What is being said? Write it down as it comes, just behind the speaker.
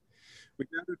We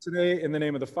gather today in the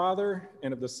name of the Father,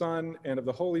 and of the Son, and of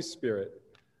the Holy Spirit.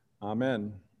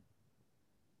 Amen.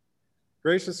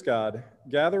 Gracious God,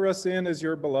 gather us in as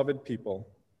your beloved people.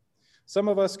 Some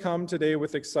of us come today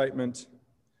with excitement.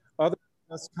 Others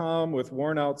of us come with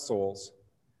worn-out souls.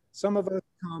 Some of us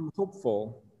come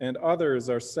hopeful, and others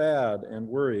are sad and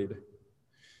worried.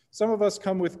 Some of us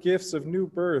come with gifts of new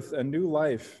birth and new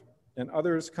life, and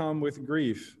others come with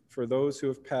grief for those who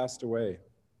have passed away.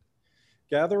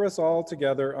 Gather us all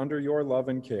together under your love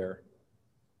and care.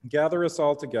 Gather us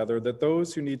all together that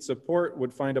those who need support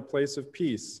would find a place of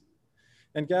peace.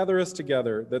 And gather us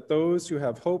together that those who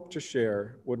have hope to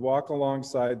share would walk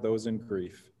alongside those in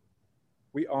grief.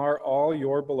 We are all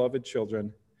your beloved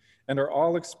children and are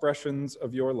all expressions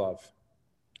of your love.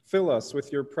 Fill us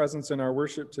with your presence in our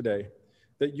worship today,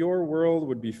 that your world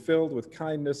would be filled with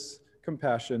kindness,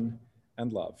 compassion,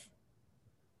 and love.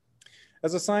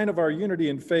 As a sign of our unity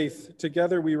in faith,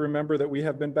 together we remember that we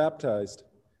have been baptized.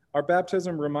 Our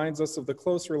baptism reminds us of the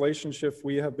close relationship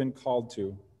we have been called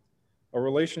to, a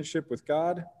relationship with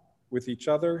God, with each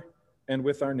other, and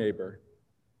with our neighbor.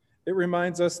 It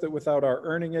reminds us that without our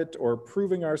earning it or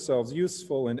proving ourselves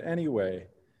useful in any way,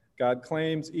 God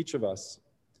claims each of us,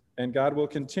 and God will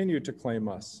continue to claim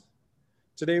us.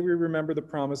 Today we remember the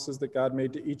promises that God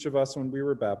made to each of us when we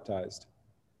were baptized,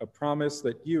 a promise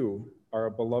that you are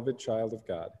a beloved child of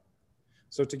God.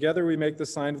 So together we make the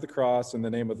sign of the cross in the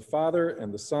name of the Father,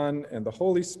 and the Son, and the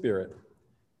Holy Spirit.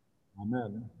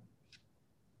 Amen.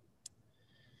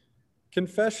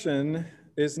 Confession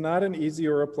is not an easy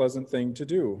or a pleasant thing to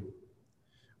do.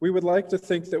 We would like to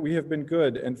think that we have been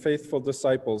good and faithful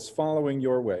disciples following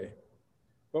your way,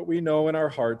 but we know in our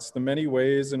hearts the many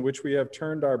ways in which we have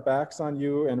turned our backs on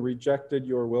you and rejected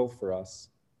your will for us.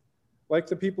 Like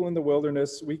the people in the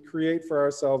wilderness, we create for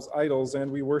ourselves idols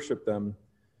and we worship them,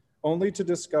 only to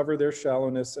discover their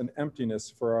shallowness and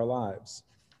emptiness for our lives.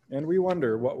 And we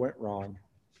wonder what went wrong.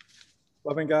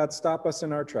 Loving God, stop us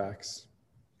in our tracks.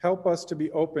 Help us to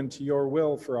be open to your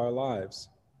will for our lives.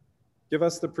 Give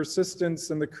us the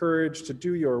persistence and the courage to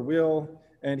do your will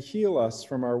and heal us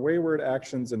from our wayward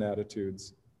actions and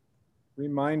attitudes.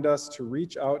 Remind us to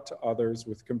reach out to others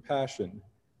with compassion,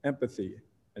 empathy,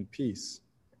 and peace.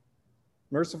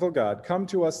 Merciful God, come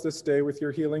to us this day with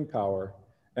your healing power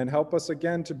and help us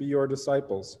again to be your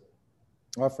disciples,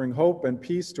 offering hope and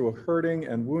peace to a hurting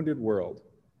and wounded world.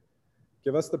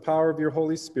 Give us the power of your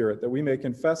Holy Spirit that we may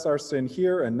confess our sin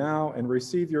here and now and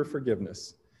receive your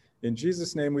forgiveness. In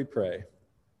Jesus' name we pray.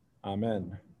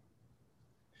 Amen.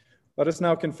 Let us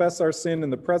now confess our sin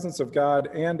in the presence of God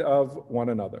and of one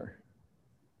another.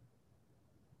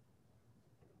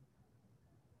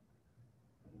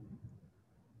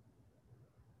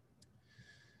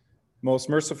 Most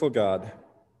merciful God,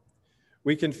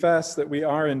 we confess that we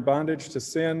are in bondage to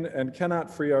sin and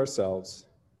cannot free ourselves.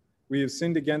 We have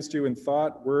sinned against you in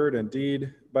thought, word, and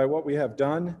deed, by what we have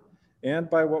done and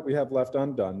by what we have left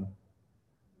undone.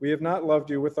 We have not loved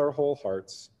you with our whole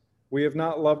hearts. We have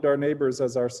not loved our neighbors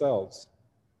as ourselves.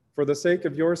 For the sake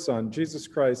of your Son, Jesus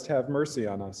Christ, have mercy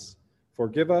on us.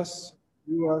 Forgive us,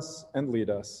 do us, and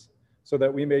lead us, so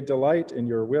that we may delight in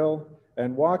your will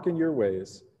and walk in your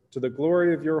ways, to the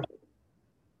glory of your.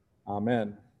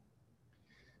 Amen.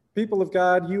 People of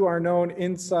God, you are known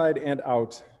inside and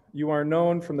out. You are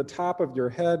known from the top of your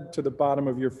head to the bottom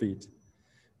of your feet.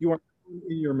 You are known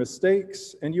in your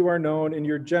mistakes, and you are known in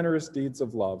your generous deeds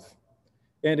of love.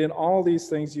 And in all these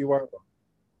things you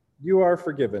are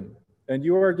forgiven, and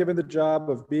you are given the job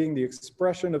of being the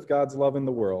expression of God's love in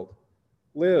the world.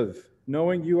 Live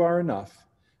knowing you are enough,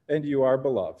 and you are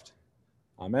beloved.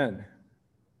 Amen.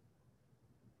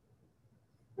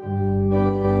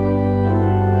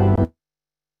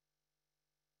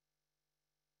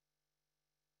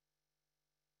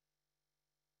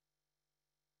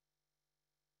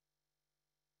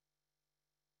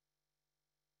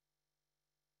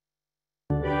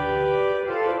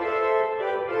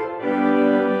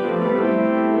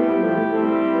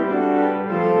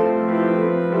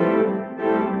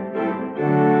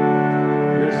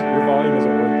 Your volume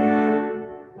isn't working.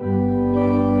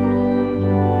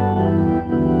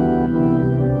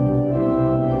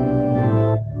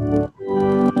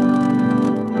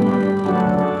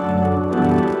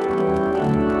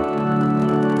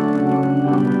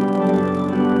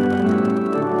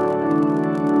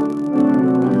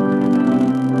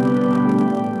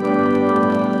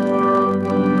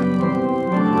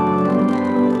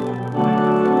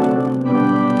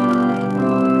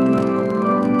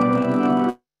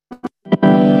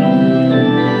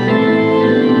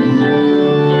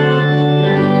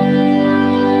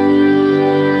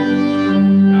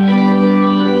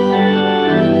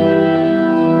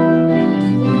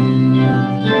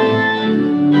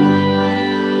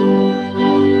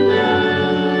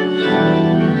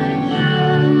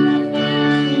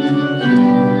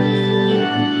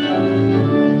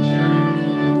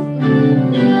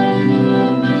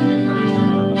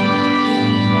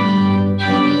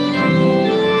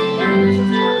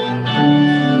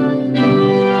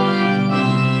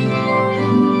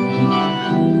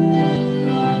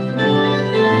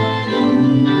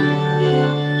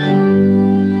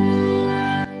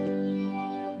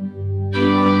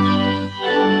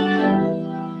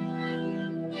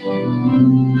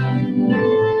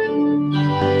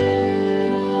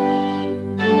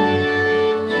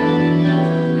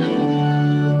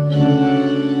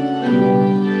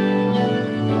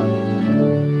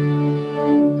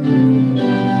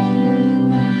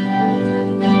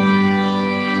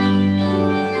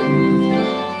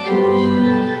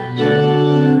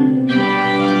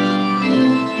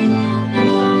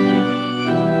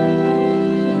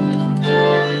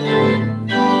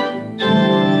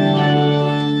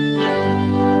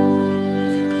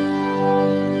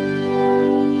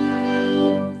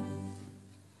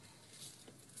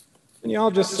 Can you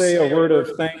all just say a word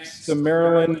of thanks to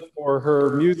Marilyn for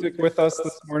her music with us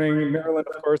this morning? Marilyn,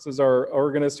 of course, is our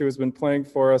organist who has been playing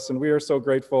for us, and we are so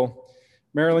grateful.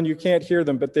 Marilyn, you can't hear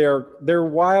them, but they're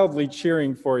wildly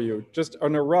cheering for you. Just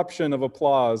an eruption of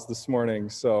applause this morning.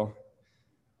 So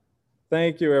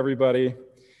thank you, everybody.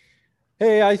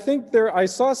 Hey, I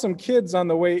saw some kids on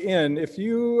the way in. If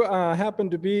you happen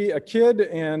to be a kid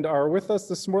and are with us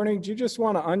this morning, do you just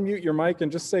want to unmute your mic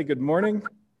and just say good morning,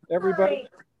 everybody? Hi.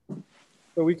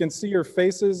 So we can see your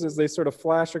faces as they sort of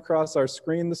flash across our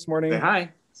screen this morning. Say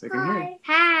hi, so I can hear you.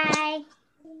 Hi.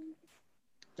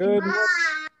 Good.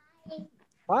 Hi.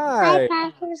 Hi.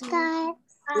 Hi, Pastor Scott.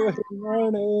 Good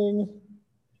morning.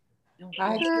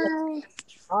 Hi.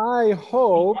 I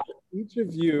hope each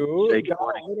of you got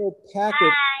a little packet.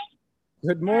 Hi.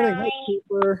 Good morning. Hi,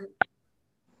 Cooper.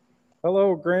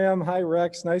 Hello, Graham. Hi,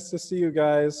 Rex. Nice to see you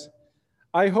guys.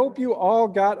 I hope you all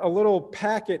got a little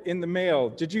packet in the mail.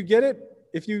 Did you get it?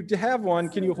 If you have one,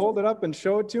 can you hold it up and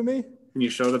show it to me? Can you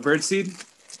show the birdseed?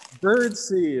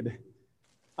 Birdseed.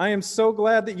 I am so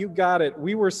glad that you got it.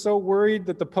 We were so worried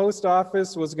that the post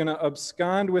office was going to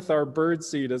abscond with our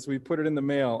birdseed as we put it in the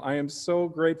mail. I am so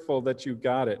grateful that you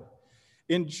got it.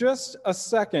 In just a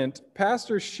second,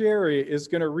 Pastor Sherry is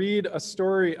going to read a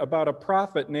story about a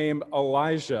prophet named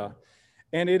Elijah.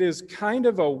 And it is kind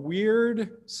of a weird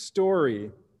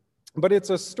story, but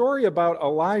it's a story about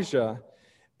Elijah,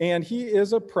 and he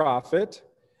is a prophet.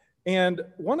 And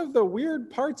one of the weird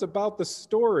parts about the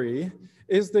story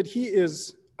is that he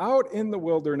is out in the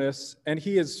wilderness and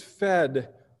he is fed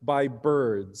by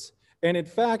birds. And in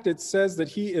fact, it says that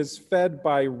he is fed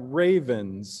by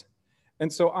ravens.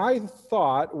 And so I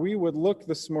thought we would look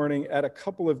this morning at a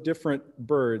couple of different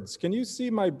birds. Can you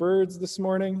see my birds this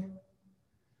morning?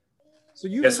 So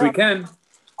yes, we can.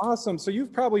 Awesome. So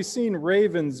you've probably seen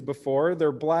ravens before.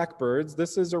 They're blackbirds.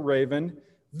 This is a raven.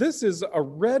 This is a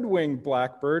red-winged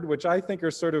blackbird, which I think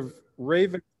are sort of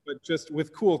ravens, but just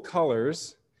with cool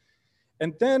colors.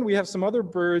 And then we have some other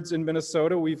birds in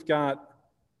Minnesota. We've got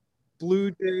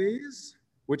blue jays,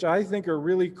 which I think are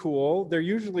really cool. They're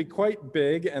usually quite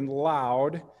big and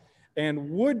loud, and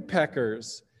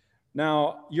woodpeckers.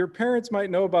 Now, your parents might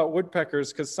know about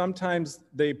woodpeckers because sometimes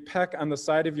they peck on the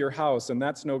side of your house, and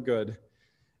that's no good.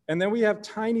 And then we have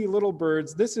tiny little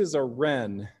birds. This is a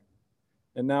wren.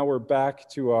 And now we're back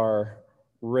to our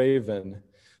raven.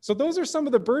 So those are some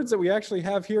of the birds that we actually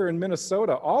have here in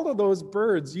Minnesota. All of those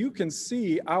birds you can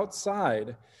see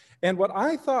outside. And what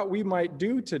I thought we might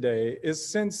do today is,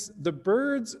 since the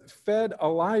birds fed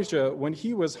Elijah when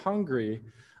he was hungry,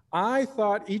 I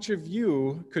thought each of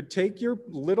you could take your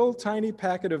little tiny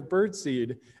packet of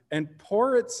birdseed and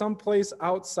pour it someplace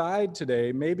outside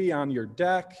today, maybe on your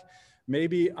deck,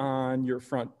 maybe on your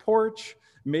front porch,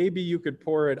 maybe you could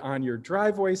pour it on your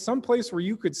driveway, someplace where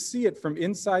you could see it from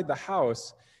inside the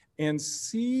house and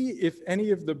see if any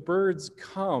of the birds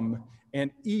come and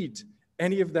eat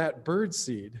any of that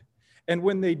birdseed. And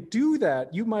when they do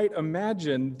that, you might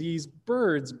imagine these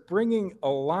birds bringing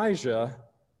Elijah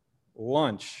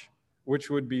lunch, which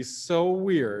would be so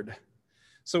weird.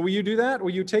 So will you do that?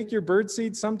 Will you take your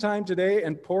birdseed sometime today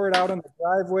and pour it out on the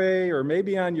driveway or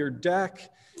maybe on your deck,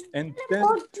 and then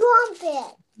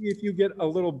see if you get a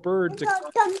little bird to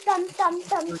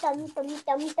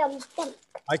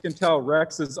I can tell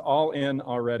Rex is all in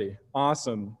already.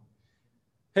 Awesome.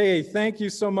 Hey, thank you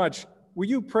so much. Will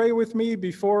you pray with me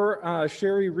before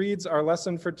Sherry reads our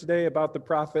lesson for today about the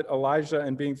prophet Elijah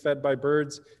and being fed by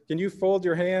birds? Can you fold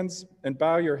your hands and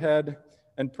bow your head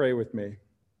and pray with me?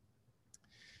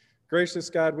 Gracious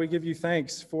God, we give you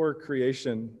thanks for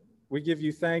creation. We give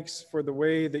you thanks for the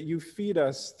way that you feed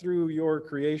us through your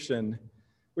creation.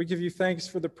 We give you thanks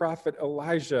for the prophet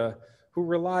Elijah, who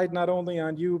relied not only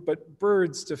on you, but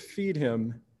birds to feed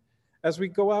him. As we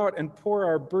go out and pour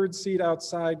our birdseed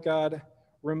outside, God,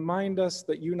 remind us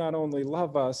that you not only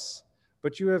love us,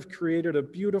 but you have created a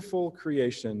beautiful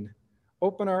creation.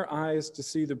 Open our eyes to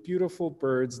see the beautiful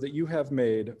birds that you have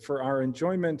made for our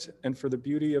enjoyment and for the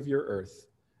beauty of your earth.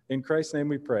 In Christ's name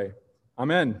we pray.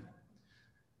 Amen.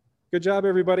 Good job,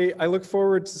 everybody. I look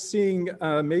forward to seeing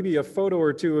maybe a photo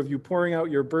or two of you pouring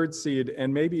out your birdseed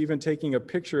and maybe even taking a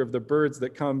picture of the birds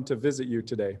that come to visit you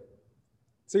today.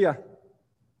 See ya.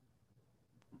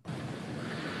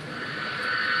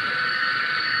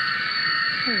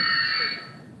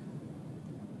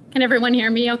 Can everyone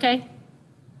hear me okay?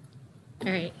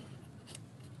 All right.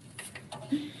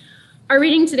 Our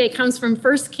reading today comes from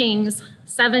 1 Kings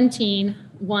 17,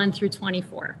 1 through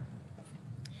 24.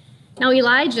 Now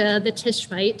Elijah the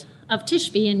Tishbite of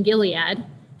Tishbe in Gilead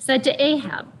said to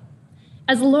Ahab,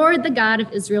 "As the Lord, the God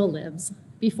of Israel lives,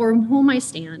 before whom I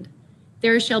stand,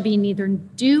 There shall be neither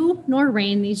dew nor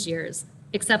rain these years,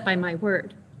 except by my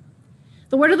word.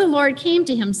 The word of the Lord came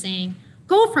to him, saying,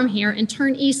 Go from here and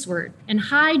turn eastward, and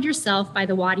hide yourself by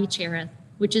the Wadi Cherith,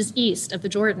 which is east of the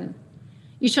Jordan.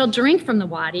 You shall drink from the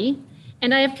wadi,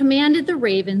 and I have commanded the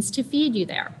ravens to feed you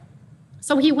there.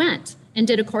 So he went and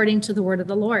did according to the word of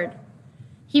the Lord.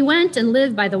 He went and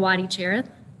lived by the Wadi Cherith,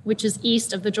 which is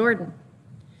east of the Jordan.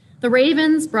 The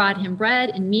ravens brought him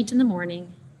bread and meat in the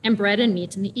morning, and bread and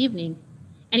meat in the evening,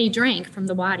 and he drank from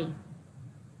the wadi.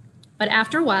 But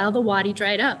after a while, the wadi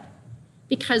dried up,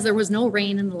 because there was no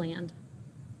rain in the land.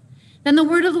 Then the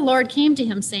word of the Lord came to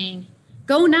him, saying,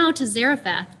 Go now to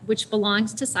Zarephath, which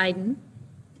belongs to Sidon,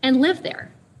 and live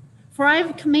there, for I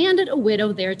have commanded a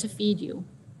widow there to feed you.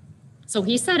 So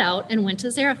he set out and went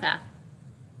to Zarephath.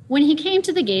 When he came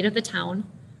to the gate of the town,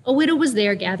 a widow was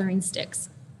there gathering sticks.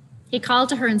 He called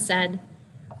to her and said,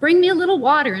 Bring me a little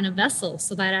water in a vessel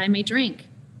so that I may drink.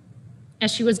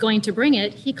 As she was going to bring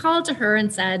it, he called to her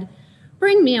and said,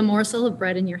 Bring me a morsel of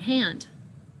bread in your hand.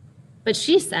 But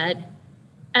she said,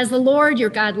 As the Lord your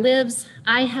God lives,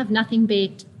 I have nothing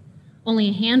baked, only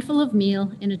a handful of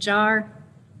meal in a jar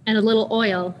and a little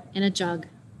oil in a jug.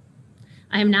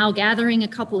 I am now gathering a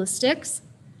couple of sticks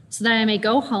so that I may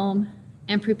go home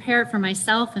and prepare it for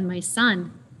myself and my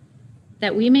son,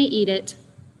 that we may eat it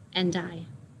and die.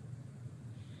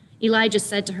 Elijah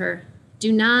said to her,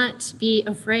 Do not be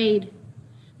afraid.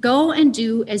 Go and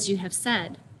do as you have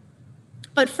said.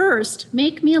 But first,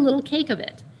 make me a little cake of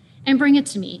it and bring it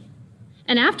to me.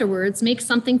 And afterwards, make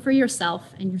something for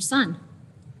yourself and your son.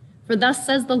 For thus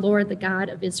says the Lord, the God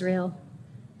of Israel,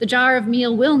 the jar of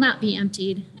meal will not be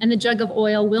emptied, and the jug of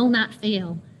oil will not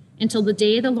fail, until the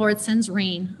day the Lord sends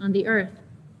rain on the earth.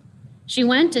 She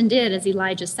went and did as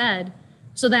Elijah said,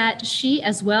 so that she,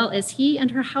 as well as he and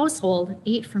her household,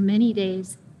 ate for many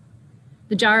days.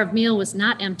 The jar of meal was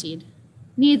not emptied,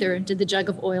 neither did the jug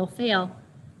of oil fail,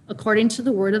 according to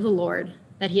the word of the Lord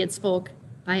that he had spoke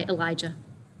by Elijah.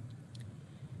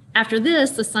 After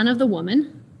this, the son of the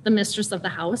woman, the mistress of the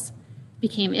house,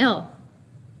 became ill.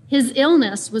 His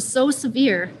illness was so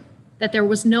severe that there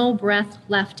was no breath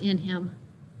left in him.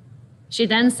 She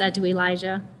then said to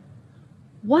Elijah,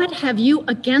 What have you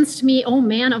against me, O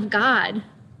man of God?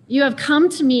 You have come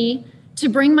to me to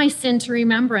bring my sin to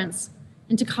remembrance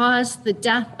and to cause the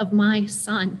death of my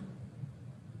son.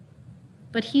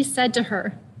 But he said to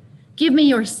her, Give me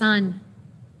your son.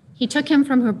 He took him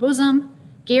from her bosom,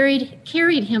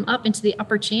 carried him up into the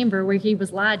upper chamber where he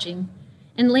was lodging,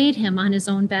 and laid him on his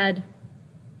own bed.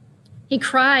 He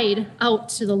cried out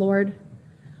to the Lord,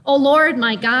 O Lord,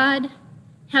 my God,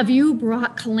 have you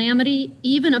brought calamity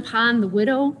even upon the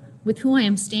widow with whom I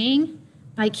am staying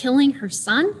by killing her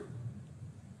son?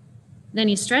 Then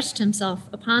he stretched himself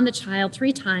upon the child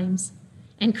 3 times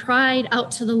and cried out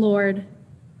to the Lord,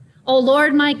 O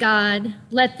Lord, my God,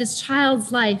 let this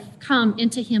child's life come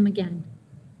into him again.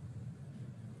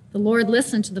 The Lord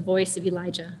listened to the voice of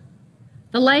Elijah.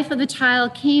 The life of the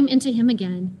child came into him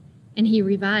again, and he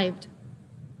revived.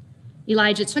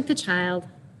 Elijah took the child,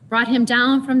 brought him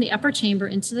down from the upper chamber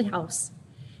into the house,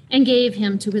 and gave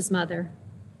him to his mother.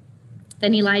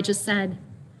 Then Elijah said,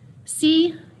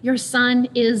 See, your son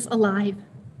is alive.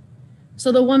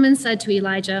 So the woman said to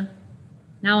Elijah,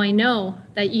 Now I know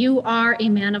that you are a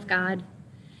man of God,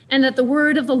 and that the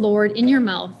word of the Lord in your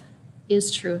mouth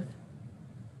is truth.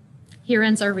 Here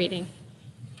ends our reading.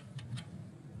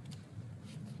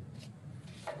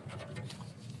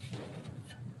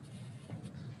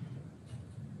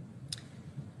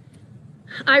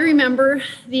 I remember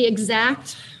the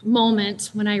exact moment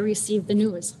when I received the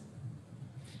news.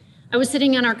 I was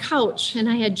sitting on our couch and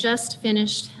I had just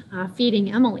finished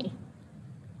feeding Emily.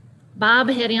 Bob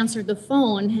had answered the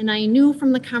phone and I knew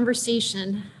from the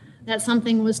conversation that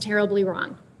something was terribly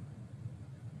wrong.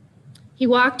 He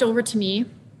walked over to me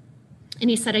and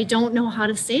he said, I don't know how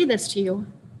to say this to you.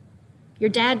 Your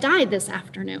dad died this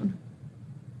afternoon.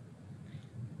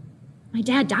 My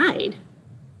dad died?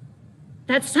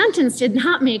 That sentence did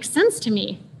not make sense to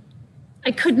me.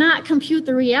 I could not compute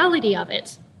the reality of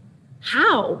it.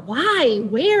 How? Why?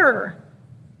 Where?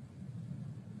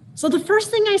 So the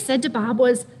first thing I said to Bob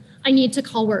was, I need to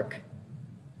call work.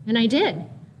 And I did.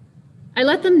 I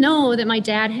let them know that my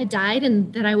dad had died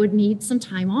and that I would need some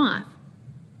time off.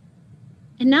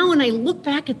 And now when I look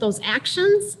back at those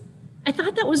actions, I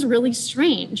thought that was really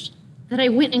strange that I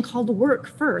went and called work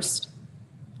first.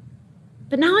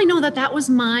 But now I know that that was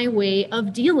my way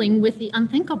of dealing with the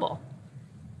unthinkable.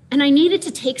 And I needed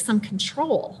to take some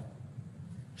control,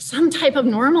 some type of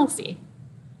normalcy,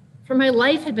 for my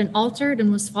life had been altered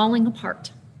and was falling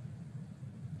apart.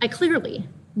 I clearly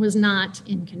was not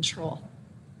in control.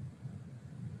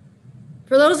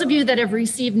 For those of you that have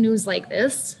received news like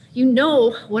this, you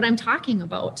know what I'm talking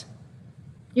about.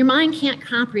 Your mind can't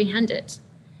comprehend it.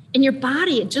 And your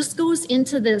body, it just goes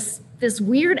into this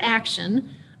weird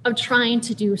action of trying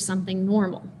to do something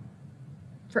normal.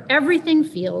 For everything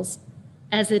feels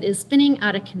as it is spinning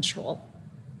out of control.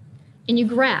 And you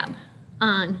grab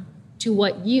on to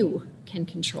what you can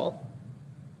control.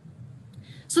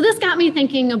 So this got me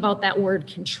thinking about that word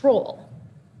control.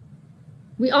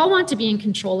 We all want to be in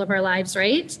control of our lives,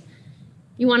 right?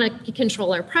 We want to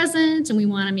control our present and we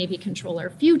want to maybe control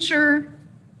our future.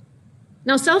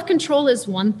 Now, self-control is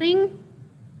one thing,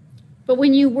 but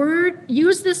when you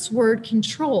use this word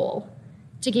control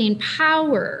to gain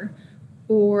power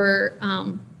or,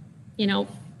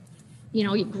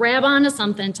 you grab onto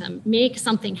something to make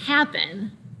something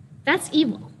happen, that's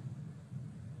evil.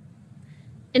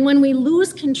 And when we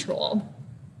lose control,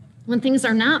 when things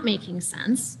are not making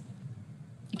sense,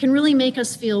 it can really make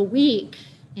us feel weak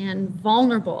and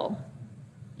vulnerable,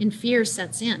 and fear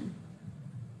sets in.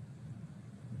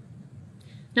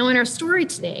 Now, in our story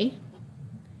today,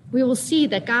 we will see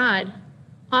that God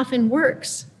often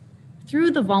works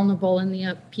through the vulnerable and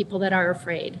the people that are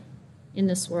afraid in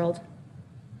this world.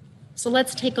 So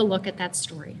let's take a look at that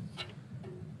story.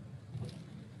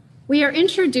 We are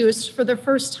introduced for the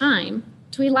first time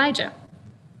to Elijah.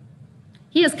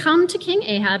 He has come to King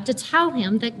Ahab to tell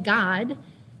him that God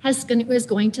is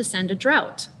going to send a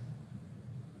drought.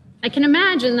 I can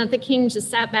imagine that the king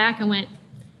just sat back and went,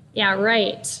 "Yeah,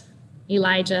 right,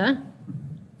 Elijah,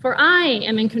 for I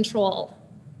am in control.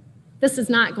 This is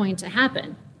not going to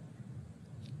happen."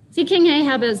 See, King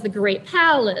Ahab has the great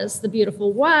palace, the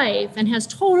beautiful wife, and has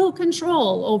total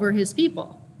control over his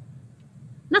people.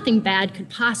 Nothing bad could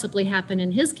possibly happen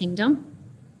in his kingdom,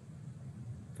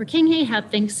 for King Ahab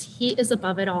thinks he is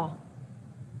above it all.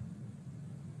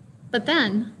 But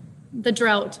then the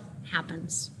drought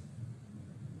happens.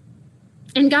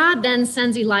 And God then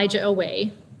sends Elijah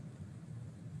away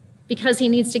because he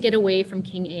needs to get away from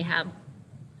King Ahab.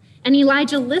 And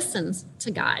Elijah listens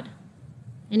to God,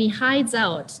 and he hides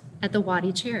out at the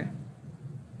Wadi Chair.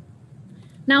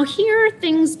 Now here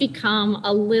things become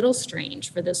a little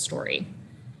strange for this story.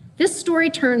 This story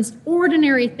turns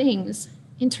ordinary things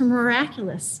into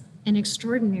miraculous and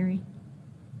extraordinary.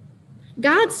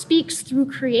 God speaks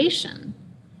through creation,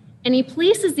 and he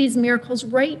places these miracles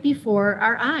right before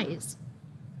our eyes.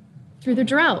 Through the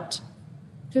drought,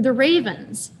 through the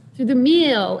ravens, through the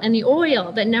meal and the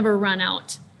oil that never run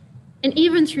out, and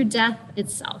even through death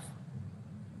itself.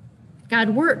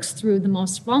 God works through the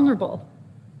most vulnerable,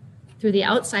 through the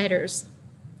outsiders,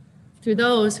 through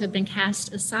those who have been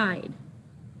cast aside.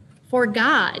 For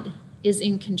God is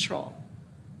in control.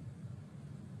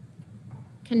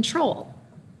 Control.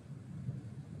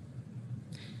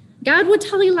 God would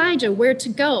tell Elijah where to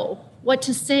go, what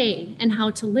to say, and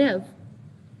how to live.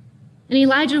 And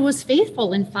Elijah was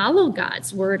faithful and followed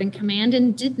God's word and command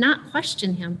and did not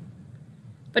question him,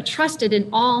 but trusted in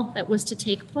all that was to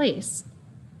take place,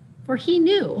 for he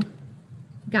knew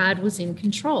God was in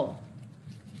control.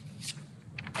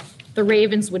 The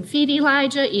ravens would feed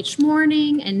Elijah each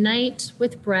morning and night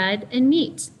with bread and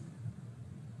meat.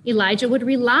 Elijah would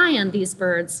rely on these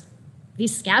birds,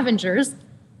 these scavengers,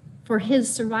 for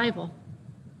his survival.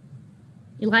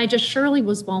 Elijah surely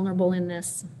was vulnerable in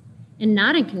this and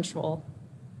not in control,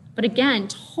 but again,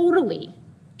 totally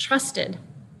trusted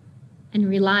and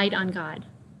relied on God.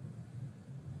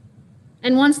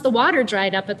 And once the water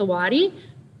dried up at the wadi,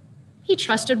 he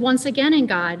trusted once again in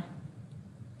God.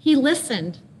 He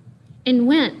listened and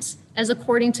went, as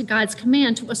according to God's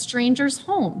command, to a stranger's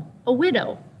home, a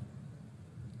widow.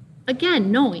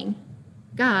 Again, knowing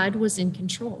God was in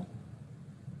control.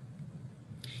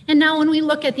 And now when we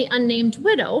look at the unnamed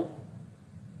widow,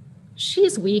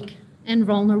 she's weak and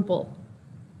vulnerable.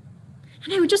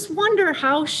 And I would just wonder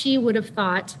how she would have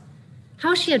thought,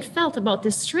 how she had felt about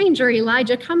this stranger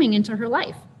Elijah coming into her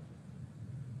life.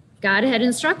 God had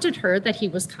instructed her that he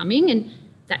was coming and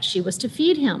that she was to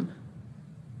feed him.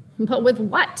 But with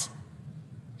what?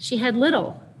 She had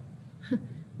little,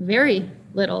 very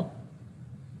little,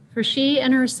 for she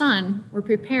and her son were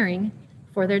preparing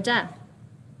for their death.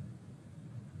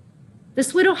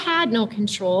 This widow had no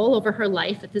control over her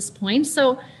life at this point,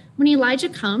 so when Elijah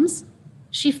comes,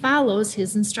 she follows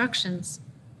his instructions.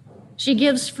 She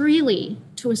gives freely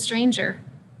to a stranger.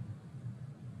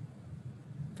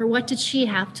 For what did she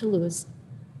have to lose?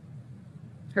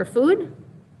 Her food?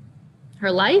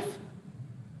 Her life?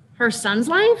 Her son's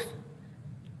life?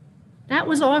 That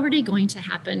was already going to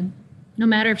happen, no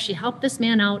matter if she helped this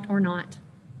man out or not.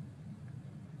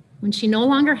 When she no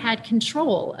longer had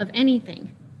control of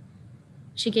anything,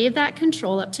 she gave that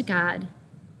control up to God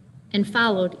and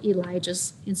followed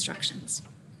Elijah's instructions.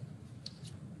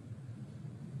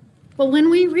 But when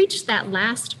we reach that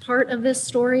last part of this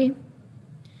story,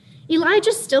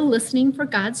 Elijah's still listening for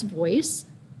God's voice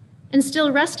and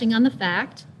still resting on the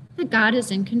fact that God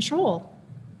is in control.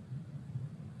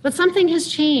 But something has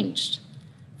changed,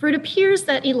 for it appears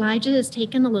that Elijah is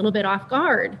taken a little bit off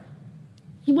guard.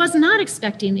 He was not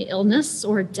expecting the illness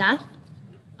or death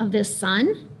of this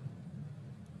son,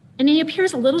 and he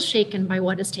appears a little shaken by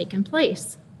what has taken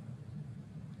place.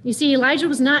 You see, Elijah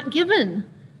was not given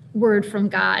word from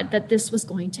God that this was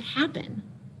going to happen.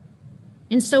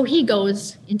 And so he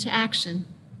goes into action.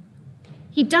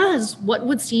 He does what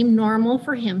would seem normal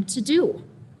for him to do.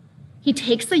 He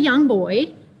takes the young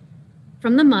boy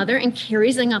from the mother and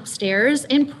carries him upstairs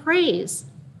and prays.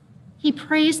 He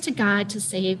prays to God to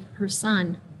save her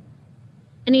son.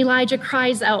 And Elijah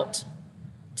cries out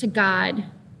to God,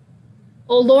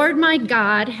 "O Lord my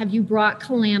God, have you brought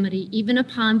calamity even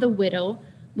upon the widow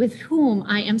with whom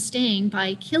I am staying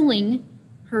by killing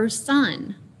her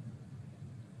son?"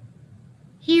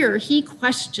 Here he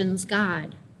questions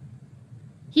God.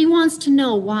 He wants to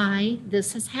know why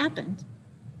this has happened.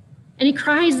 And he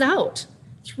cries out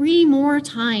 3 more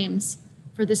times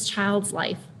for this child's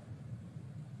life.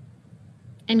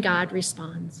 And God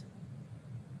responds.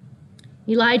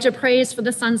 Elijah prays for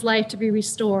the son's life to be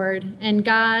restored, and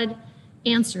God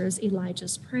answers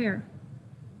Elijah's prayer.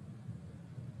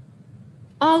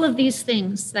 All of these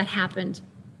things that happened,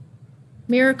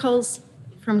 miracles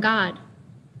from God.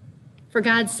 For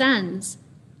God sends,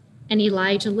 and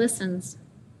Elijah listens.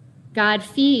 God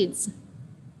feeds,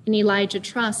 and Elijah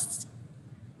trusts.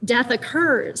 Death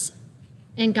occurs,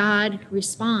 and God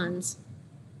responds.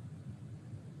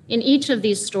 In each of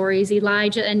these stories,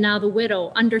 Elijah and now the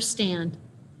widow understand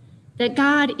that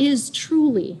God is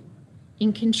truly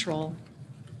in control.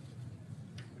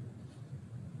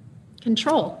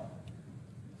 Control.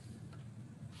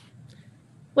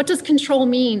 What does control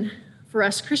mean for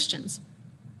us Christians?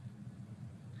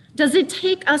 Does it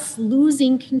take us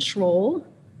losing control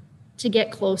to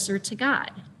get closer to God?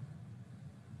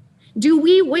 Do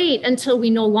we wait until we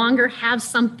no longer have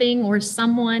something or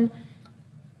someone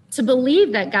to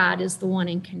believe that God is the one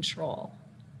in control?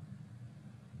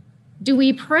 Do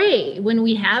we pray when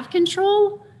we have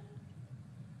control?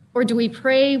 Or do we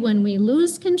pray when we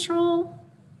lose control?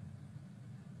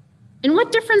 And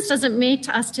what difference does it make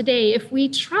to us today if we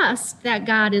trust that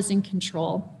God is in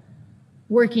control,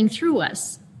 working through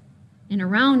us and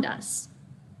around us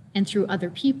and through other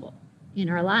people in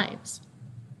our lives?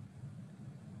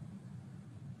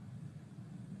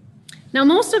 Now,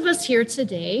 most of us here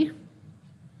today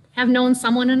have known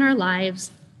someone in our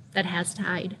lives that has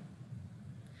died,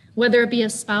 whether it be a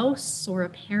spouse or a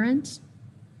parent,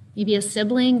 maybe a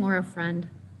sibling or a friend.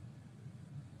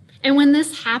 And when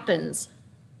this happens,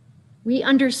 we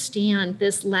understand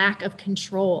this lack of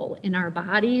control in our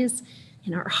bodies,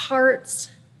 in our hearts,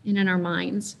 and in our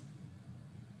minds.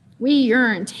 We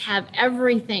yearn to have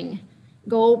everything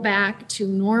go back to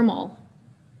normal.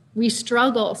 We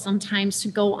struggle sometimes to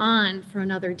go on for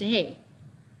another day.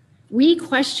 We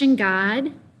question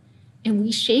God, and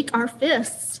we shake our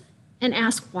fists and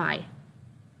ask why.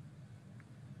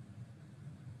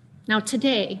 Now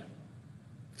today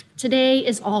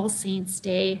is All Saints'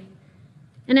 Day.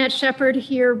 And at Shepherd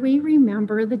here, we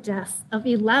remember the deaths of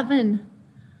 11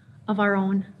 of our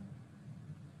own.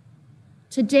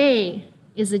 Today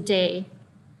is a day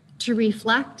to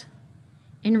reflect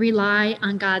and rely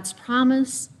on God's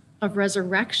promise of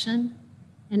resurrection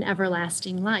and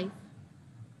everlasting life.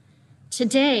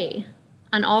 Today,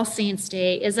 on All Saints'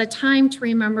 Day, is a time to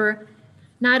remember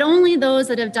not only those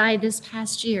that have died this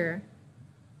past year,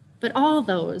 but all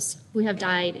those who have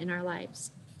died in our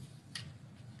lives.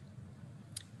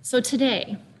 So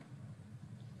today,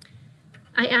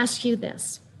 I ask you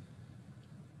this.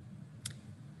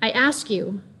 I ask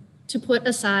you to put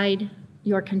aside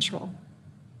your control.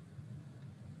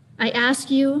 I ask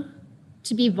you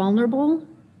to be vulnerable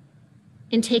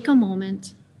and take a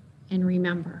moment and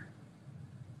remember.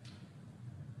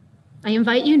 I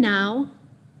invite you now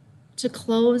to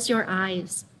close your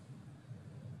eyes.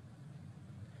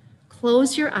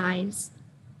 Close your eyes.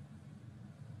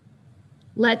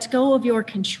 Let go of your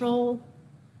control.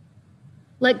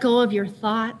 Let go of your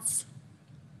thoughts.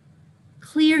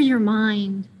 Clear your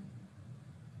mind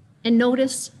and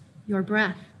notice your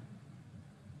breath.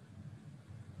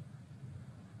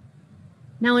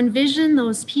 Now envision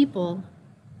those people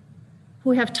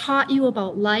who have taught you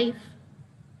about life,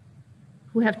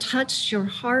 who have touched your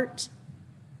heart,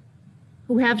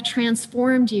 who have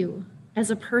transformed you as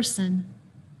a person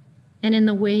and in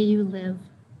the way you live.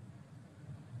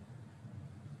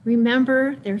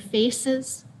 Remember their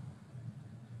faces.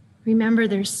 Remember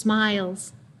their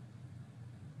smiles.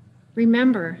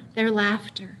 Remember their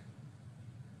laughter.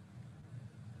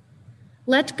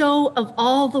 Let go of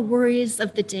all the worries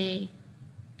of the day,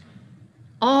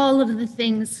 all of the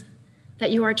things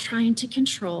that you are trying to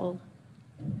control,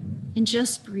 and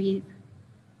just breathe.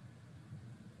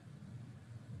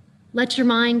 Let your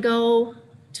mind go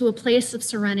to a place of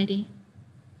serenity,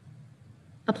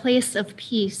 a place of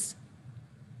peace,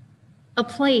 a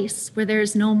place where there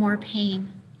is no more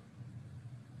pain.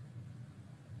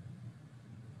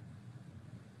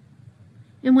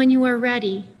 And when you are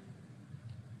ready,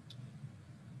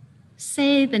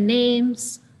 say the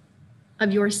names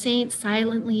of your saints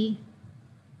silently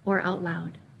or out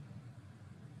loud.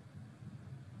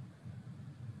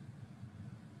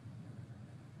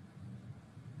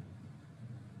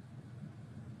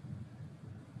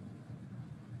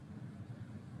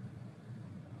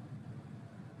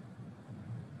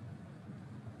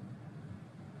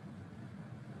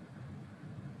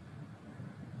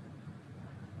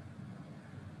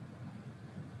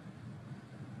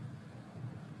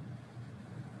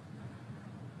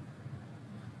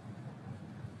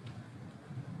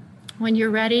 When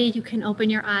you're ready, you can open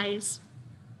your eyes.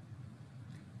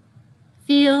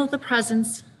 Feel the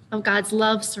presence of God's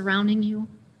love surrounding you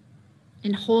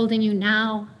and holding you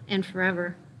now and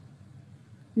forever,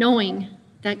 knowing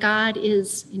that God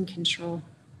is in control.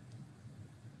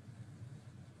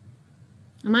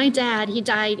 My dad, he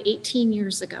died 18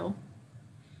 years ago,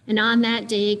 and on that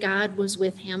day, God was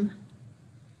with him,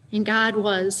 and God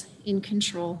was in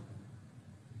control.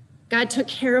 God took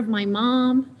care of my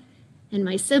mom and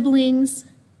my siblings,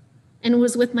 and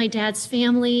was with my dad's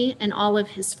family and all of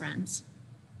his friends.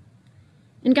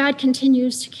 And God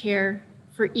continues to care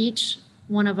for each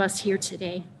one of us here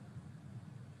today.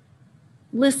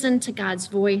 Listen to God's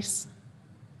voice,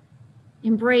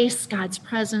 embrace God's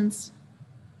presence,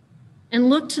 and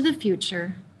look to the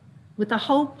future with the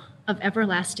hope of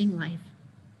everlasting life.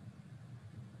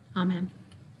 Amen.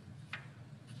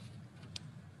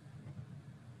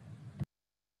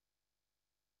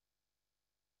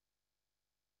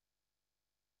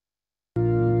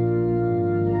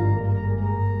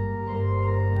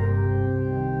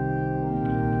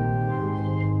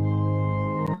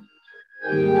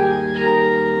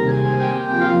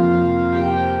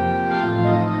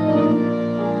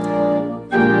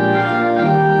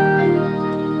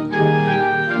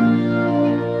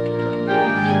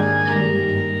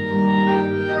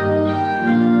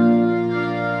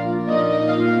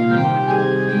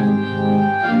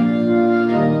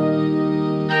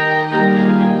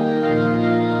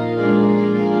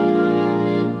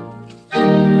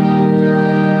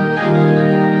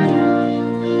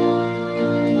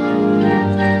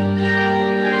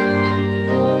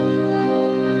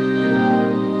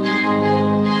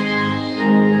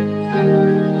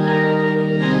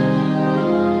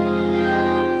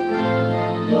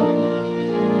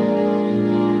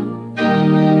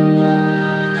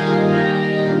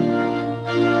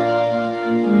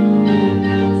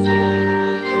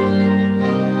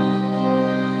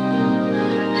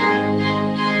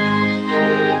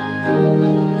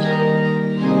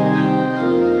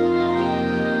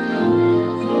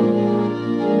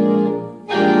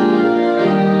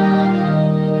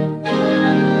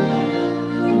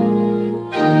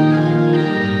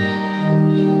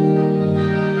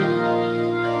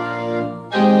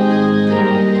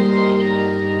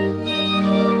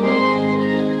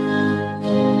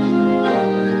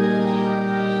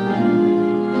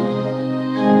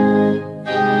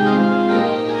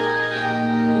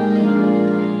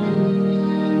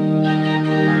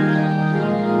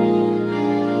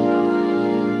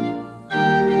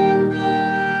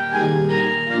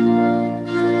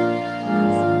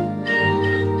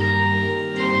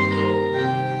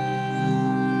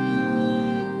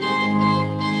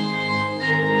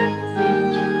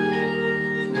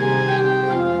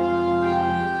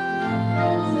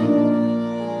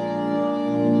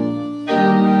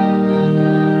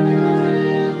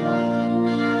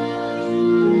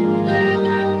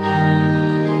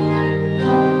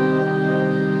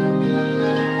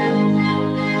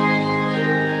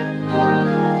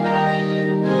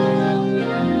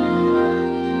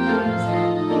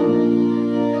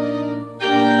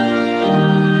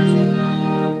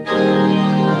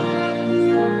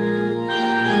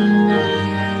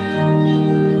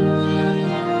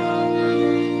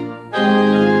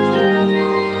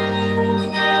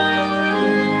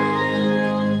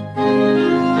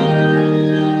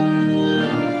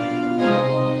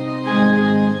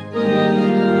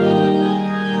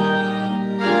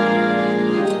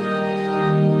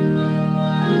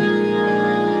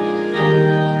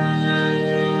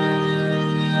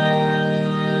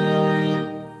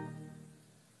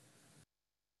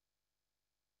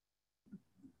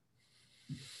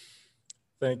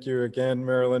 Thank you again,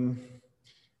 Marilyn.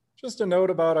 Just a note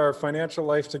about our financial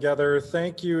life together.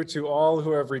 Thank you to all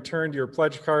who have returned your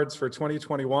pledge cards for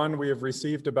 2021. We have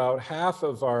received about half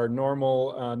of our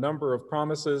normal number of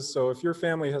promises. So if your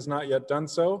family has not yet done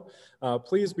so,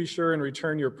 please be sure and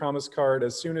return your promise card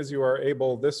as soon as you are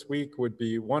able. This week would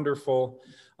be wonderful.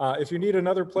 If you need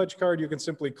another pledge card, you can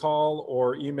simply call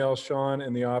or email Sean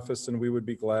in the office and we would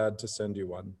be glad to send you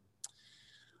one.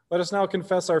 Let us now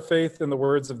confess our faith in the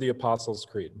words of the Apostles'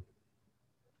 Creed.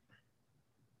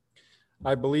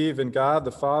 I believe in God,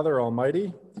 the Father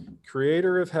Almighty,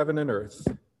 creator of heaven and earth.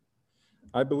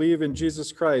 I believe in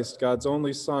Jesus Christ, God's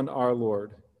only Son, our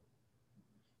Lord,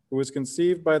 who was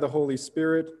conceived by the Holy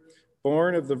Spirit,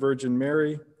 born of the Virgin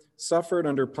Mary, suffered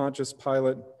under Pontius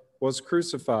Pilate, was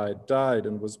crucified, died,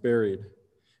 and was buried.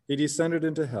 He descended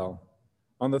into hell.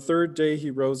 On the third day he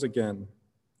rose again.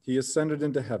 He ascended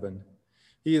into heaven.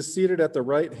 He is seated at the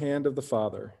right hand of the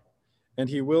Father, and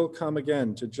he will come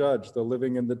again to judge the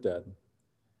living and the dead.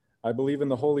 I believe in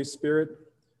the Holy Spirit,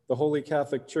 the Holy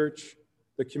Catholic Church,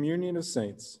 the communion of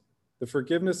saints, the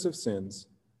forgiveness of sins,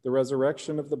 the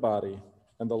resurrection of the body,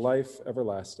 and the life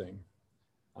everlasting.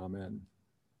 Amen.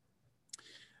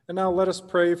 And now let us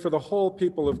pray for the whole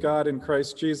people of God in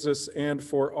Christ Jesus and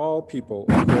for all people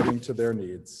according to their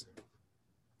needs.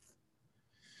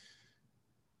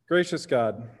 Gracious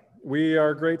God, we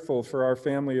are grateful for our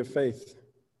family of faith.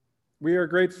 We are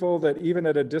grateful that even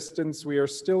at a distance, we are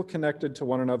still connected to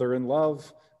one another in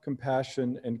love,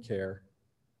 compassion, and care.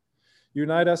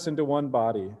 Unite us into one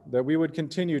body, that we would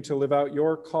continue to live out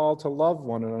your call to love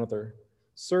one another,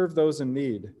 serve those in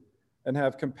need, and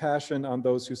have compassion on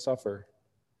those who suffer.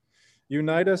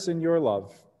 Unite us in your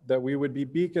love, that we would be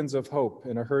beacons of hope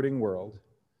in a hurting world.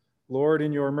 Lord,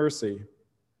 in your mercy,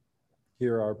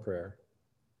 hear our prayer.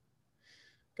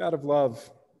 God of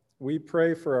love, we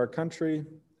pray for our country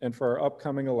and for our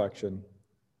upcoming election.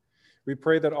 We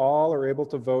pray that all are able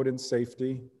to vote in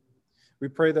safety. We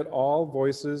pray that all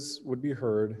voices would be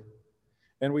heard,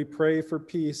 and we pray for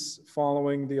peace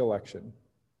following the election.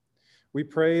 We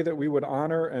pray that we would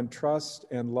honor and trust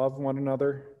and love one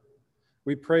another.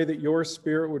 We pray that your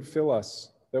Spirit would fill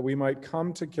us, that we might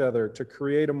come together to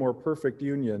create a more perfect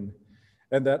union,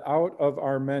 and that out of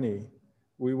our many,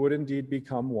 we would indeed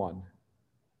become one.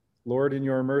 Lord, in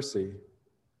your mercy,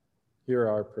 hear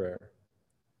our prayer.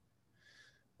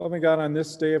 Loving God, on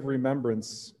this day of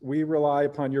remembrance, we rely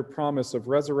upon your promise of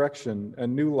resurrection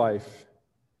and new life.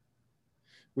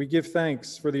 We give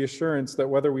thanks for the assurance that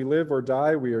whether we live or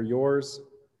die, we are yours.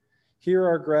 Hear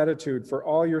our gratitude for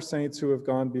all your saints who have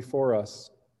gone before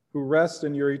us, who rest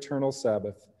in your eternal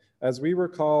Sabbath, as we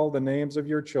recall the names of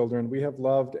your children we have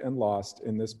loved and lost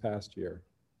in this past year.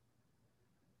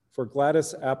 For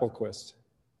Gladys Applequist,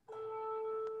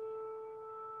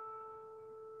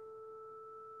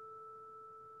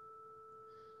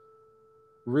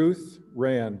 Ruth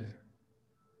Rand,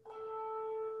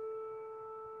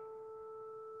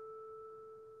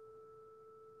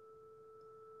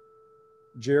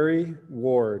 Jerry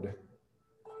Ward,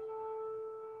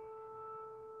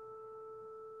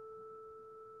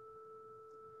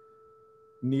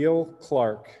 Neil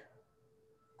Clark,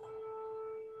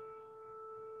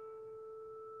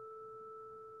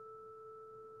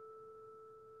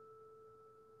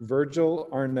 Virgil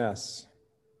Arness,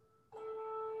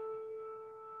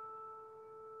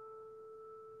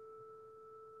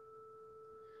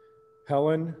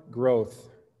 Helen Groth,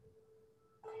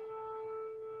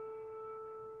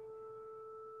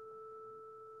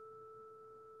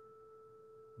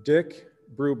 Dick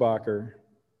Brubacher,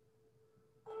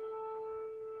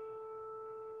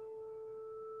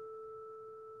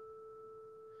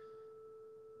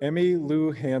 Emmy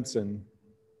Lou Hansen,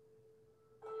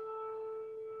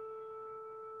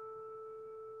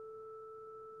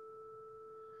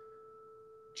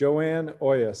 Joanne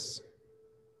Oyas,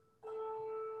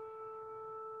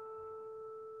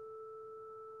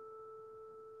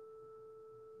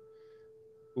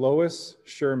 Lois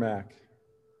Shermack,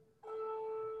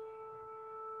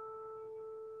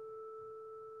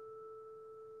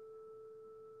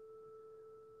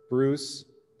 Bruce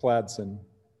Pladson,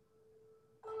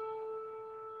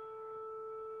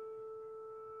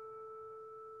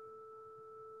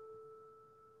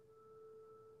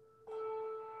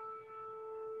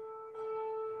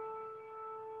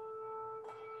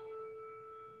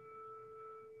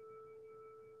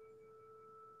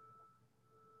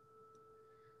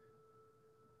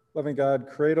 Loving God,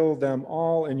 cradle them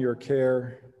all in your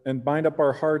care and bind up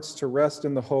our hearts to rest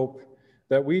in the hope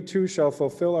that we too shall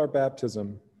fulfill our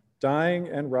baptism, dying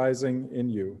and rising in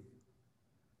you.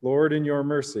 Lord, in your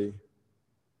mercy,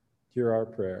 hear our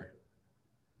prayer.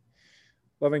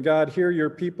 Loving God, hear your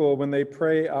people when they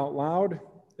pray out loud,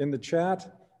 in the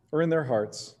chat, or in their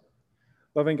hearts.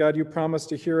 Loving God, you promise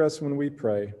to hear us when we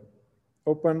pray.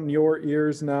 Open your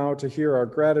ears now to hear our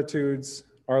gratitudes,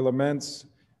 our laments,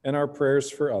 and our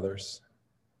prayers for others.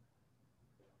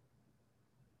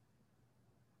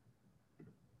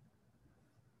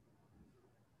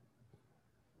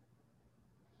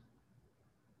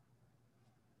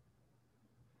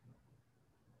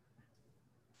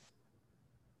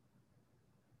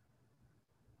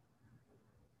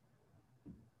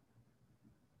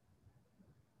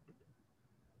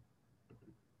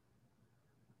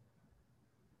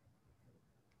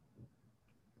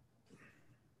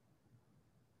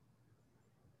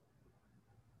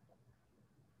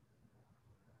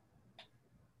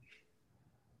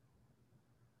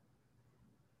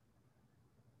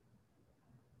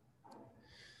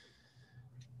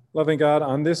 Loving God,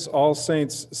 on this All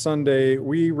Saints Sunday,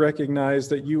 we recognize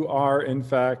that you are, in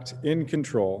fact, in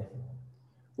control.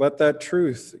 Let that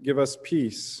truth give us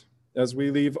peace as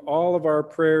we leave all of our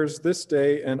prayers this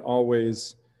day and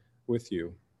always with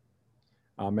you.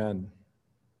 Amen.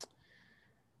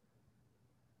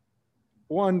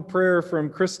 One prayer from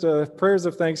Krista, prayers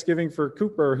of thanksgiving for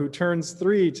Cooper, who turns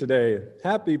 3 today.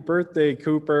 Happy birthday,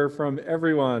 Cooper, from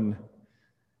everyone.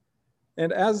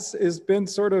 And as has been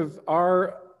sort of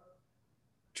our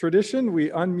tradition, we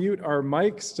unmute our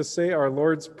mics to say our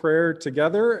Lord's Prayer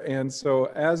together. And so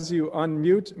as you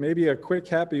unmute, maybe a quick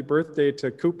happy birthday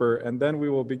to Cooper, and then we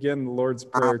will begin the Lord's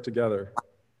Prayer together.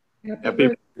 Happy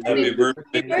Happy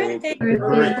birthday, birthday,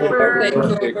 Cooper. Cooper.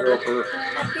 Cooper.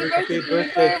 Happy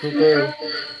birthday, Cooper.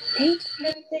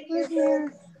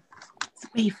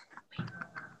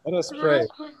 Let us pray.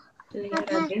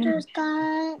 Pastor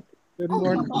Scott. Good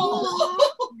morning.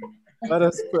 Let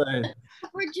us pray.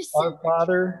 We're just Our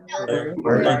Father, who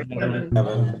art in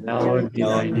heaven, Hallowed be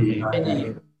thy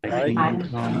name. Thy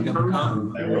kingdom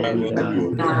come, thy will be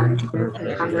done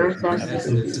on earth as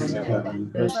it is in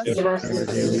heaven. Give us our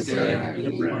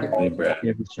daily bread.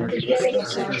 Give us our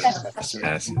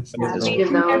trespasses.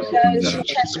 forgive those who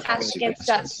trespass against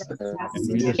us.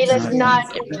 Lead us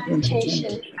not into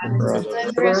temptation, but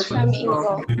deliver us from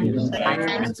evil.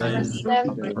 And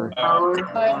them glory,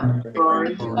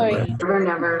 ever and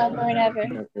ever.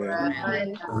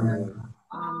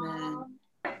 Amen.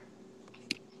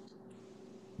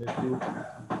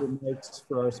 Good nights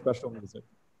for our special music.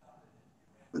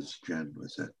 Was Jen,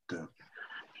 was that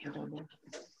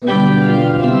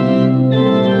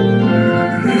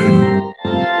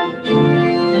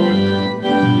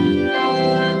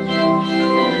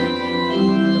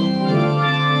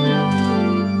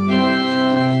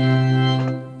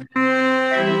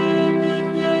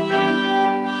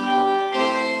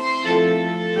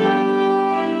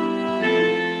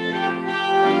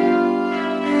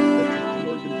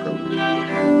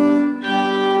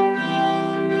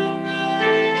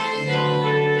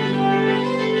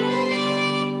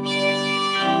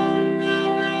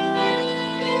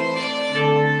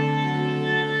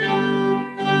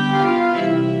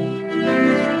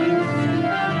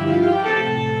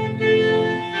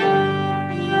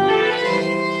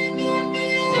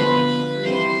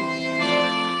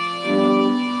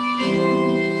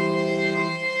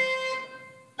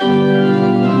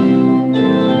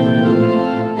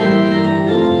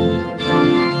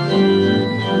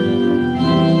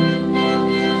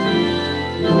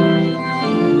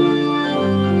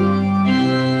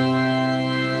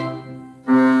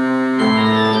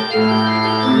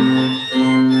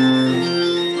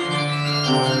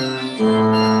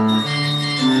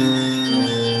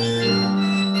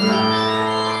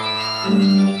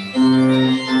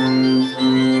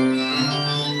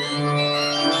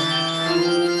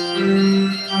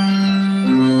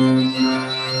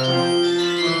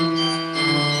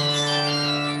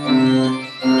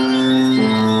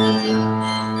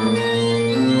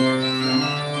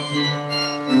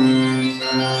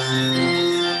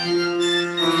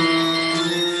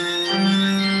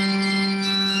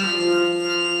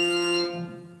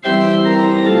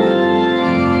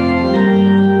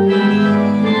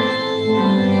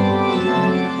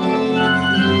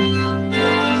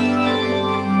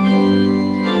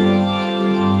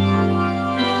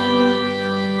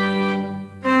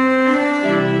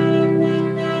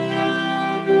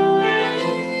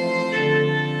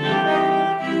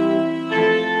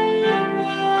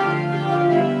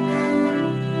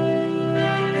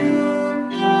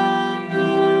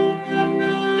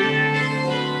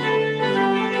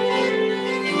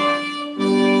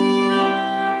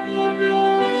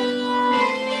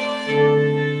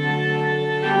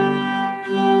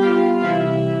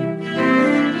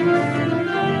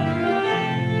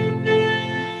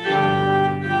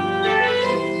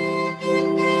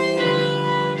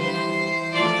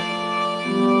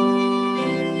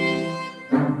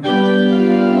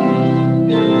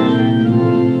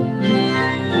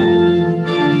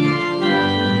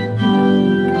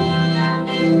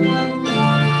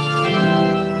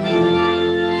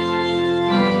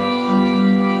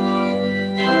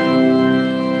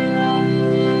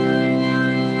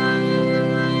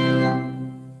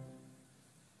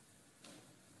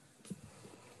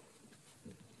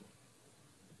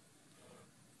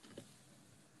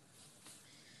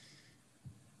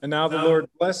And now the Lord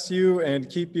bless you and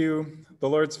keep you. The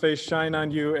Lord's face shine on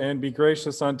you and be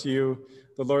gracious unto you.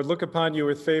 The Lord look upon you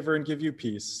with favor and give you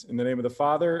peace. In the name of the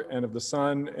Father, and of the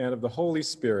Son, and of the Holy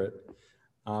Spirit.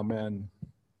 Amen.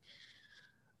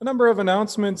 A number of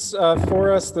announcements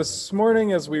for us this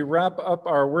morning as we wrap up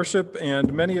our worship,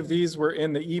 and many of these were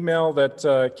in the email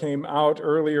that came out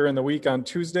earlier in the week on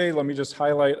Tuesday. Let me just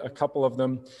highlight a couple of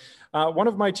them. One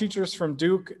of my teachers from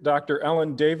Duke, Dr.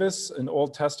 Ellen Davis, an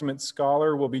Old Testament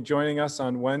scholar, will be joining us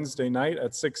on Wednesday night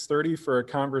at 6:30 for a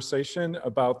conversation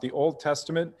about the Old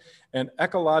Testament and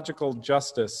ecological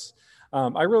justice.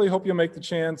 I really hope you'll make the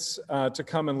chance to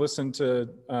come and listen to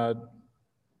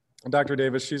Dr.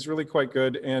 Davis. She's really quite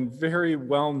good and very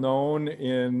well known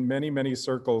in many, many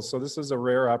circles. So this is a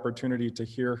rare opportunity to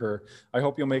hear her. I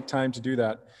hope you'll make time to do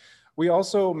that. We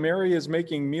also, Mary is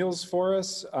making meals for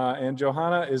us and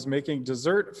Johanna is making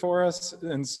dessert for us.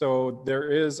 And so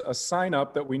there is a sign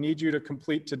up that we need you to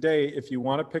complete today. If you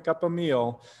want to pick up a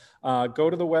meal, go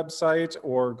to the website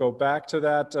or go back to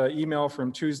that email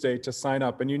from Tuesday to sign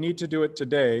up. And you need to do it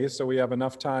today so we have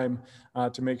enough time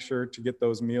to make sure to get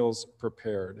those meals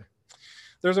prepared.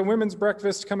 There's a women's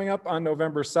breakfast coming up on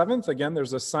November 7th. Again,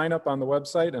 there's a sign up on the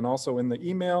website and also in the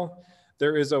email.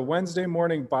 There is a Wednesday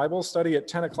morning Bible study at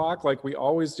 10 o'clock like we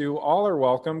always do. All are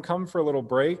welcome. Come for a little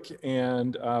break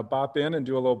and bop in and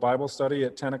do a little Bible study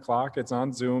at 10 o'clock. It's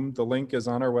on Zoom. The link is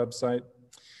on our website.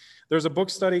 There's a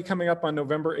book study coming up on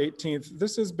November 18th.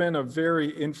 This has been a very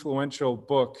influential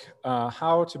book,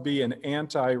 How to Be an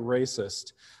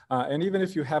Anti-Racist. And even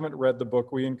if you haven't read the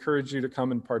book, we encourage you to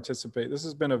come and participate. This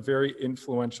has been a very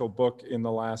influential book in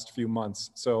the last few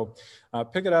months. So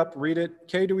pick it up, read it.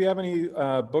 Kay, do we have any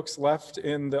books left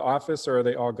in the office or are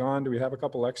they all gone? Do we have a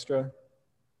couple extra?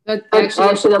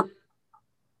 Actually,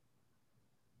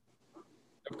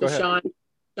 Go ahead.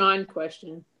 Sean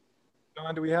question.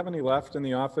 John, do we have any left in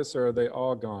the office or are they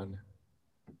all gone?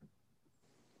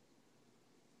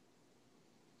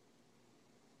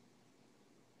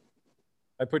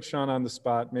 I put Sean on the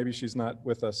spot. Maybe she's not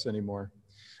with us anymore.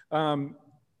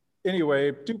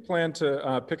 Anyway, do plan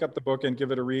to pick up the book and give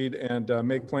it a read and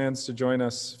make plans to join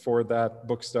us for that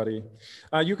book study.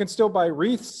 You can still buy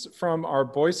wreaths from our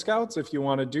Boy Scouts if you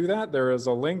want to do that. There is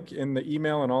a link in the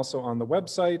email and also on the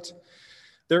website.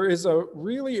 There is a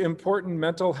really important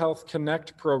Mental Health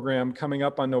Connect program coming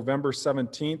up on November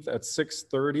 17th at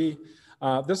 6:30.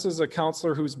 This is a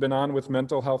counselor who's been on with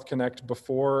Mental Health Connect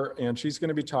before, and she's going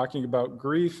to be talking about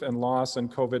grief and loss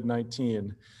and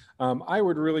COVID-19. I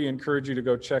would really encourage you to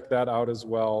go check that out as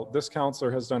well. This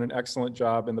counselor has done an excellent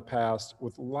job in the past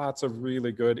with lots of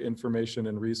really good information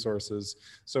and resources.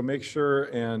 So make sure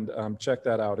and check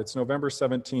that out. It's November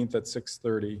 17th at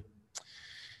 6:30.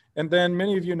 And then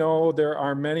many of you know there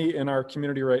are many in our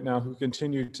community right now who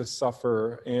continue to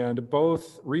suffer, and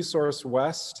both Resource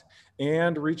West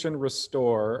and Reach and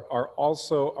Restore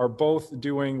are both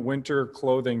doing winter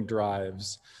clothing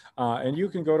drives. And you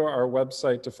can go to our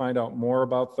website to find out more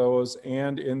about those.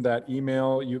 And in that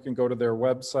email, you can go to their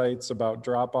websites about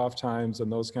drop-off times and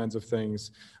those kinds of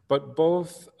things. But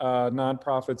both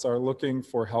nonprofits are looking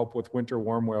for help with winter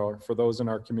warm wear for those in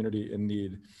our community in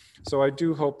need. So I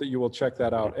do hope that you will check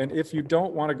that out. And if you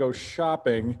don't want to go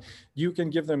shopping, you can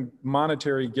give them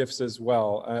monetary gifts as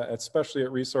well. Especially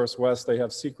at Resource West, they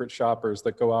have secret shoppers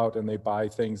that go out and they buy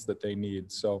things that they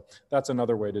need. So that's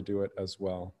another way to do it as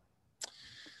well.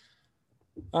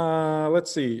 Let's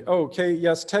see. Okay,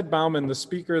 yes, Ted Bauman, the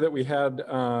speaker that we had,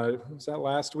 was that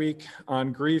last week,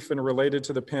 on grief and related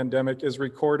to the pandemic is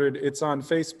recorded. It's on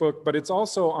Facebook, but it's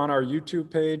also on our YouTube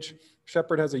page.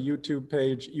 Shepherd has a YouTube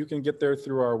page. You can get there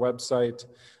through our website.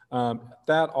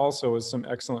 That also is some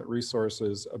excellent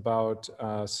resources about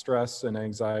stress and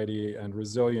anxiety and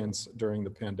resilience during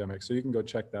the pandemic. So you can go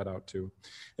check that out too.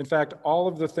 In fact, all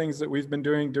of the things that we've been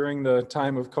doing during the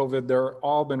time of COVID, they're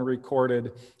all been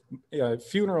recorded.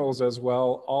 Funerals as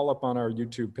well, all up on our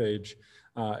YouTube page.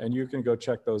 And you can go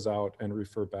check those out and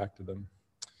refer back to them.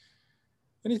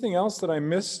 Anything else that I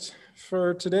missed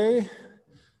for today?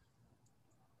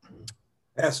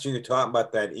 Pastor, you're talking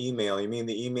about that email. You mean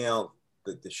the email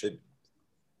that should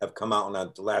have come out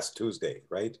on the last Tuesday,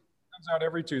 right? It comes out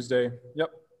every Tuesday.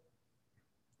 Yep.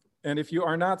 And if you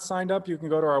are not signed up, you can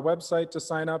go to our website to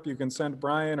sign up. You can send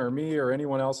Brian or me or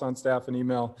anyone else on staff an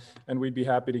email, and we'd be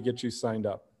happy to get you signed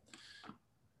up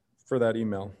for that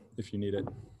email if you need it.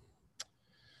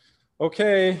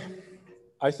 Okay,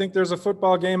 I think there's a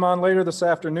football game on later this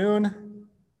afternoon.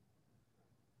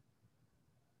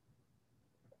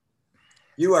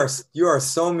 You are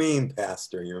so mean,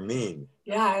 Pastor. You're mean.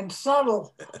 Yeah, and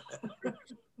subtle.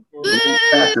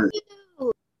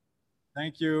 Thank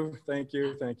Thank you, thank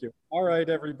you, thank you. All right,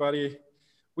 everybody.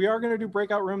 We are going to do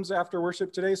breakout rooms after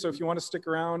worship today, so if you want to stick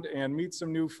around and meet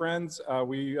some new friends,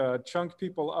 we chunk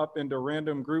people up into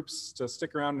random groups to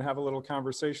stick around and have a little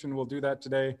conversation. We'll do that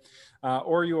today.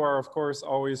 Or you are, of course,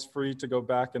 always free to go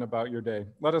back and about your day.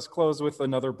 Let us close with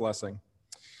another blessing.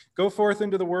 Go forth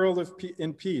into the world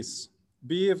in peace.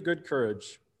 Be of good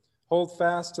courage. Hold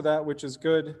fast to that which is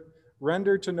good.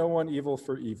 Render to no one evil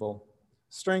for evil.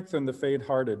 Strengthen the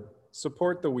faint-hearted.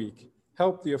 Support the weak.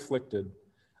 Help the afflicted.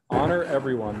 Honor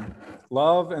everyone.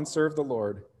 Love and serve the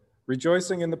Lord,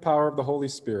 rejoicing in the power of the Holy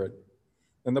Spirit.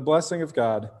 And the blessing of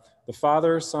God, the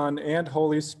Father, Son, and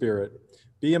Holy Spirit,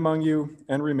 be among you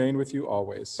and remain with you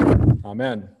always.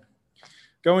 Amen.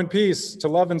 Go in peace to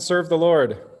love and serve the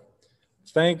Lord.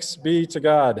 Thanks be to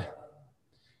God.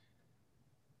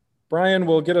 Brian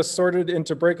will get us sorted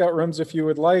into breakout rooms if you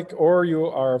would like, or you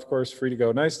are, of course, free to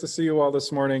go. Nice to see you all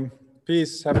this morning.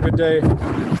 Peace. Have a good day.